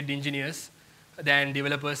highly paid engineers than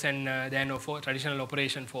developers and than traditional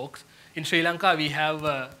operation folks. In Sri Lanka, we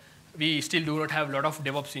still do not have a lot of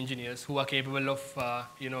DevOps engineers who are capable of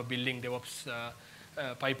building DevOps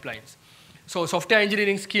pipelines. So software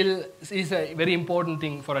engineering skill is a very important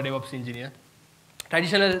thing for a DevOps engineer.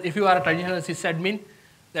 If you are a traditional sysadmin,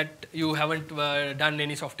 that you haven't done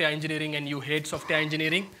any software engineering and you hate software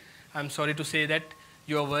engineering, I'm sorry to say that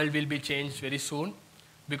your world will be changed very soon,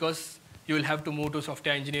 because you will have to move to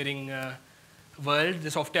software engineering world.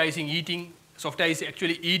 The software is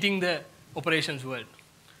actually eating the operations world.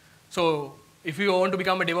 So if you want to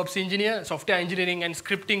become a DevOps engineer, software engineering and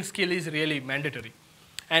scripting skill is really mandatory.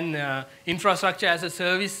 And infrastructure as a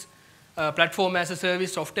service, platform as a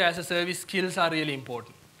service, software as a service skills are really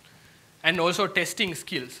important. And also testing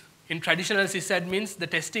skills. In traditional sysadmins, the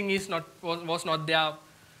testing was not there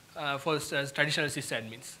for traditional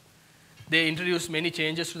sysadmins. They introduced many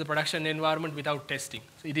changes to the production environment without testing.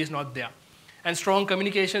 So it is not there. And strong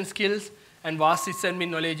communication skills and vast sysadmin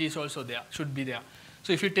knowledge is also there, should be there.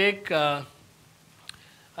 So if you take in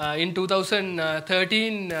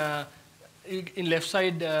 2013, in left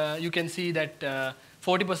side, you can see that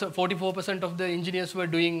 44% of the engineers were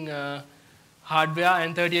doing hardware,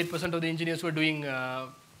 and 38% of the engineers were doing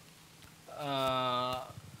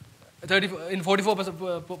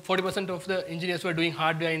 40% of the engineers were doing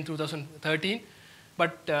hardware in 2013.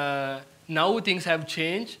 But now things have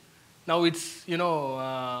changed. Now it's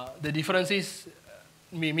the difference is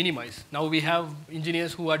minimized. Now we have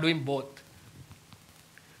engineers who are doing both.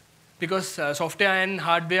 Because software and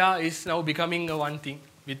hardware is now becoming one thing,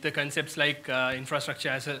 with the concepts like infrastructure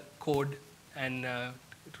as a code and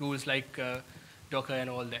tools like Docker and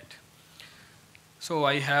all that. So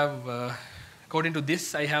I have, according to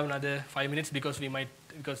this, I have another 5 minutes because we might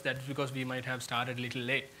have started a little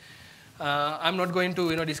late. I'm not going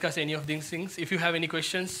to discuss any of these things. If you have any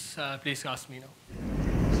questions, please ask me now.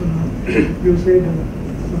 So you said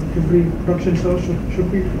every production source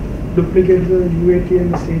should be duplicate the UAT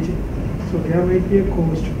and the staging. So there might be a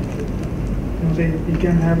cost. Say we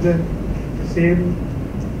can have the same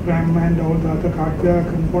RAM and all the other hardware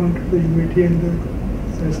component of the UAT and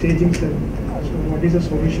the staging cell. So what is the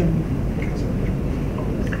solution?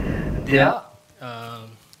 Yeah,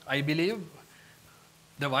 I believe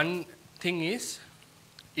the one thing is,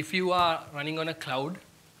 if you are running on a cloud,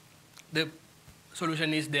 the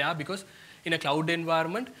solution is there, because in a cloud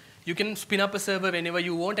environment, you can spin up a server whenever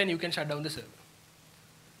you want and you can shut down the server.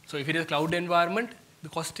 So if it is a cloud environment, the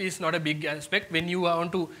cost is not a big aspect. When you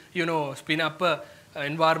want to spin up an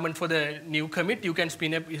environment for the new commit, you can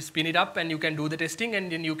spin it up and you can do the testing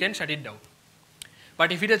and then you can shut it down.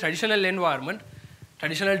 But if it is a traditional environment,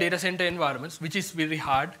 traditional data center environments, which is very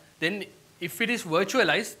hard, then if it is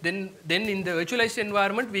virtualized, then in the virtualized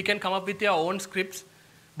environment, we can come up with our own scripts.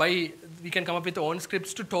 We can come up with our own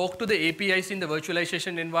scripts to talk to the APIs in the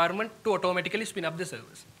virtualization environment to automatically spin up the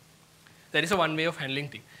servers. That is one way of handling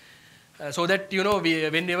things. So that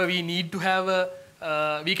whenever we need to have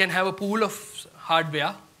we can have a pool of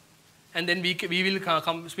hardware, and then we will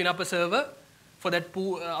spin up a server for that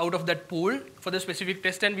pool, out of that pool for the specific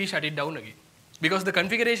test, and we shut it down again. Because the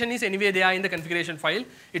configuration is anyway there in the configuration file.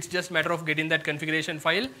 It's just a matter of getting that configuration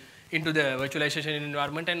file into the virtualization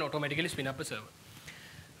environment and automatically spin up a server.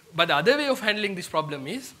 But the other way of handling this problem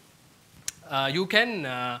is you can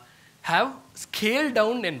have scaled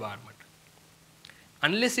down environment.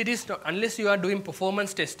 Unless you are doing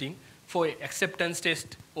performance testing for acceptance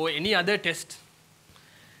test or any other test,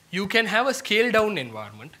 you can have a scaled down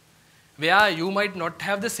environment where you might not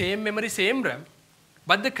have the same memory, same RAM,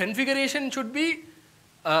 but the configuration should be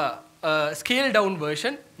a scaled down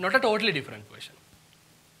version, not a totally different version.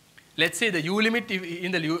 Let's say the U limit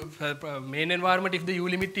in the main environment, if the U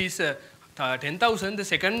limit is 10,000, the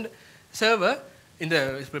second server, in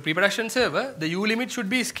the pre-production server, the U limit should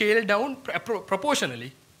be scaled down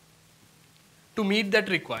proportionally to meet that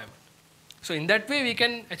requirement. So in that way, we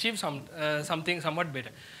can achieve something somewhat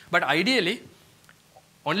better. But ideally,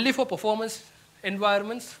 only for performance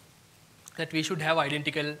environments, that we should have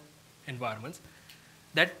identical environments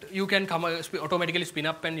that you can automatically spin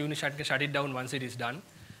up and you shut it down once it is done.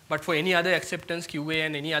 But for any other acceptance, QA,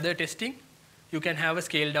 and any other testing, you can have a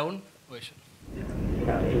scaled down version.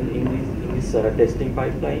 Yeah, in this testing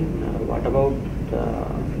pipeline, what about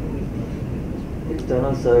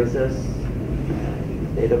external services,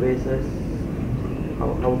 databases?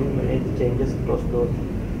 How do you manage changes across those?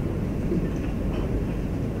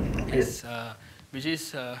 Yes, which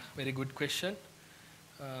is a very good question.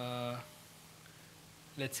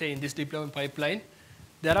 Let's say in this deployment pipeline,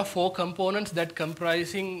 there are 4 components that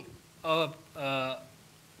comprising of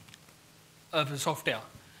software: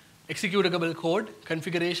 executable code,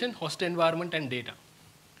 configuration, host environment, and data.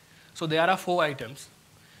 So there are 4 items.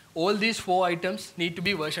 All these 4 items need to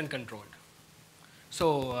be version controlled.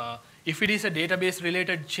 So if it is a database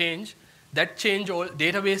related change, that change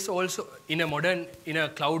database also in a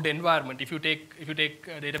cloud environment. If you take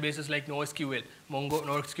databases like NoSQL,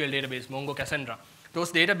 NoSQL database, Mongo, Cassandra,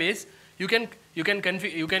 those database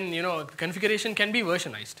configuration can be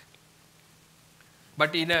versionized.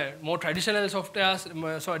 But in a more traditional software,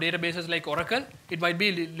 databases like Oracle, it might be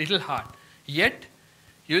a little hard. Yet,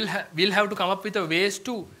 we'll have to come up with ways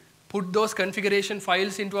to put those configuration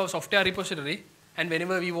files into our software repository, and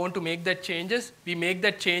whenever we want to make that changes, we make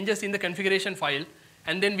that changes in the configuration file,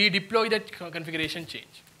 and then we deploy that configuration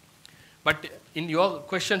change. But in your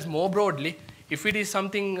questions more broadly, if it is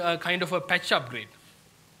something kind of a patch upgrade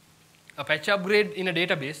in a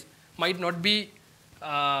database might not be,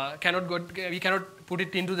 we cannot put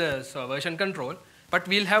it into the version control, but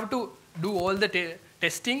we'll have to do all the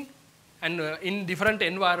testing and in different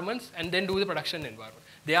environments and then do the production environment.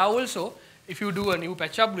 There are also, if you do a new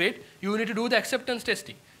patch upgrade, you need to do the acceptance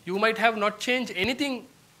testing. You might have not changed anything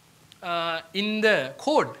in the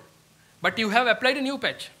code, but you have applied a new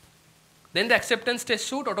patch. Then the acceptance test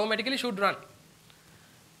suite automatically should run.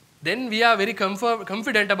 Then we are very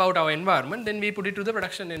confident about our environment, then we put it to the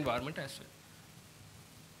production environment as well.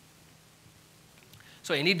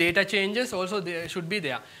 So any data changes also should be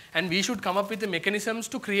there. And we should come up with the mechanisms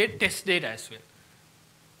to create test data as well.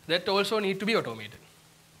 That also need to be automated.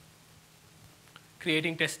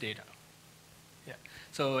 Creating test data. Yeah.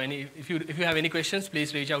 So if you have any questions,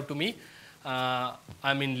 please reach out to me.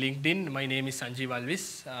 I'm in LinkedIn. My name is Sanjeewa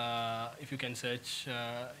Alwis. If you can search,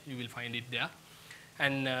 you will find it there.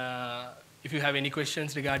 And if you have any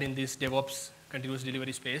questions regarding this DevOps continuous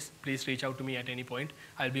delivery space, please reach out to me at any point.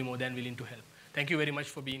 I'll be more than willing to help. Thank you very much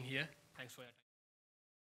for being here. Thanks for your time.